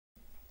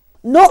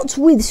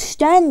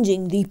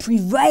Notwithstanding the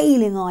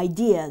prevailing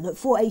idea that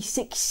for a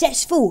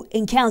successful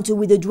encounter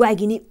with a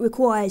dragon it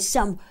requires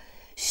some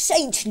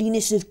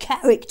saintliness of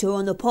character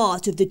on the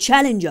part of the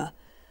challenger,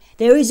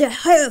 there is a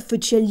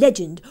Herefordshire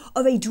legend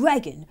of a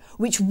dragon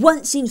which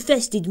once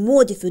infested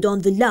Mordiford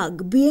on the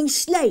Lugg being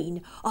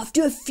slain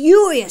after a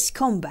furious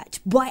combat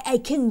by a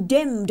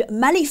condemned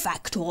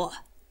malefactor.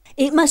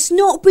 It must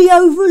not be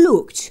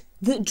overlooked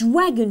that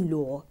dragon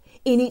lore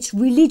in its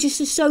religious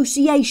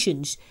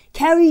associations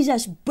carries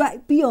us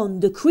back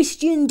beyond the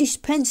Christian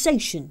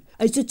dispensation,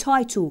 as the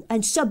title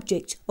and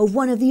subject of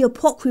one of the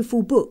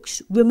apocryphal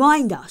books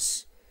remind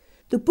us.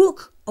 The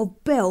Book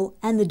of Bel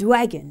and the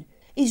Dragon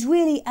is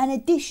really an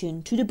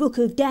addition to the Book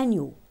of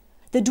Daniel.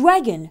 The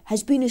dragon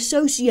has been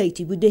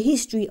associated with the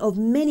history of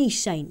many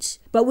saints,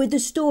 but with the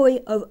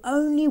story of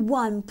only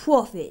one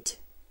prophet.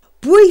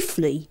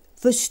 Briefly,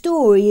 the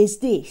story is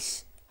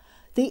this.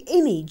 The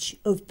image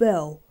of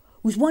Bel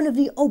was one of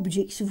the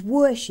objects of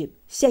worship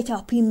set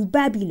up in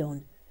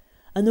Babylon,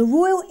 and the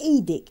royal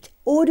edict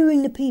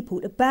ordering the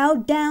people to bow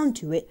down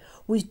to it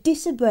was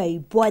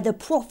disobeyed by the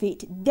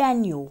prophet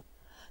Daniel.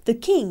 The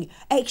king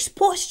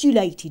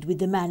expostulated with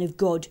the man of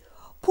God,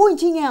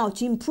 pointing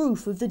out in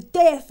proof of the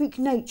deific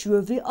nature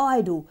of the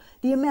idol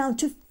the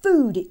amount of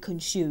food it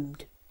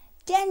consumed.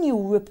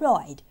 Daniel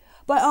replied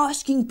by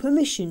asking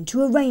permission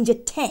to arrange a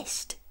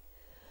test.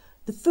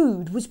 The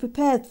food was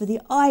prepared for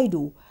the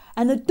idol,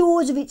 and the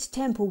doors of its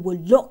temple were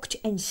locked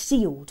and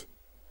sealed.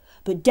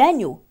 But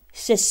Daniel,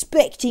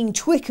 suspecting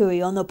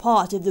trickery on the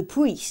part of the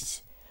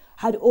priests,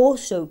 had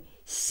also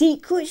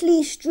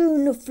secretly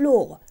strewn the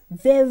floor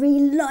very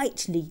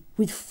lightly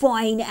with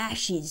fine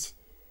ashes.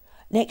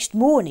 Next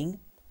morning,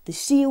 the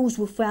seals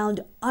were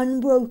found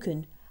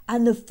unbroken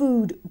and the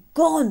food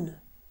gone.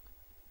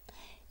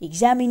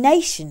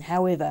 Examination,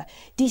 however,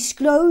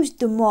 disclosed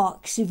the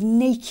marks of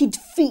naked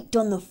feet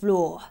on the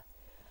floor.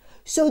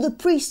 So the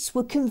priests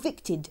were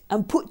convicted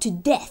and put to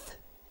death.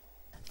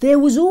 There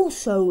was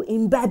also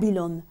in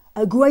Babylon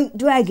a great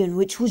dragon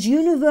which was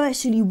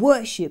universally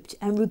worshipped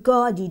and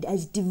regarded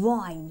as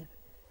divine.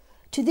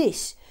 To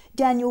this,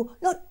 Daniel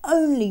not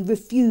only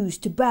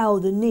refused to bow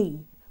the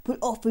knee, but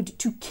offered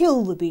to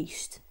kill the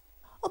beast.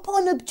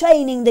 Upon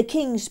obtaining the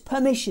king's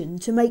permission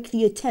to make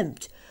the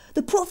attempt,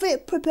 the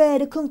prophet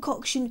prepared a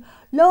concoction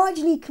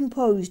largely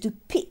composed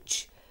of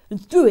pitch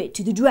and threw it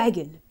to the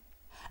dragon.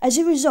 As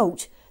a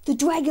result, the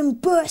dragon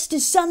burst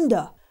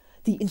asunder.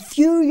 The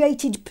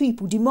infuriated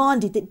people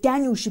demanded that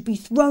Daniel should be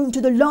thrown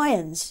to the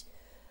lions.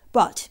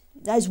 But,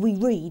 as we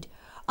read,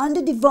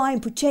 under divine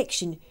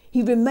protection,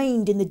 he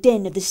remained in the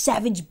den of the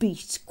savage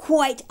beasts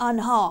quite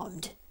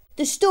unharmed.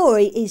 The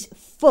story is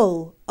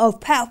full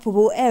of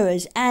palpable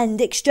errors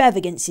and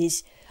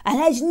extravagances, and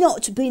has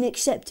not been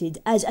accepted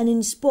as an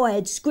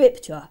inspired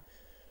scripture.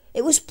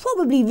 It was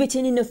probably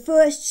written in the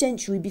 1st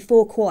century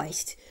before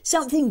Christ.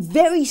 Something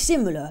very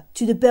similar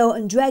to the Bel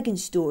and Dragon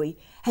story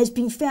has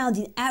been found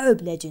in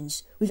Arab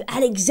legends, with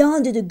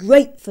Alexander the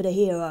Great for the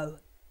hero.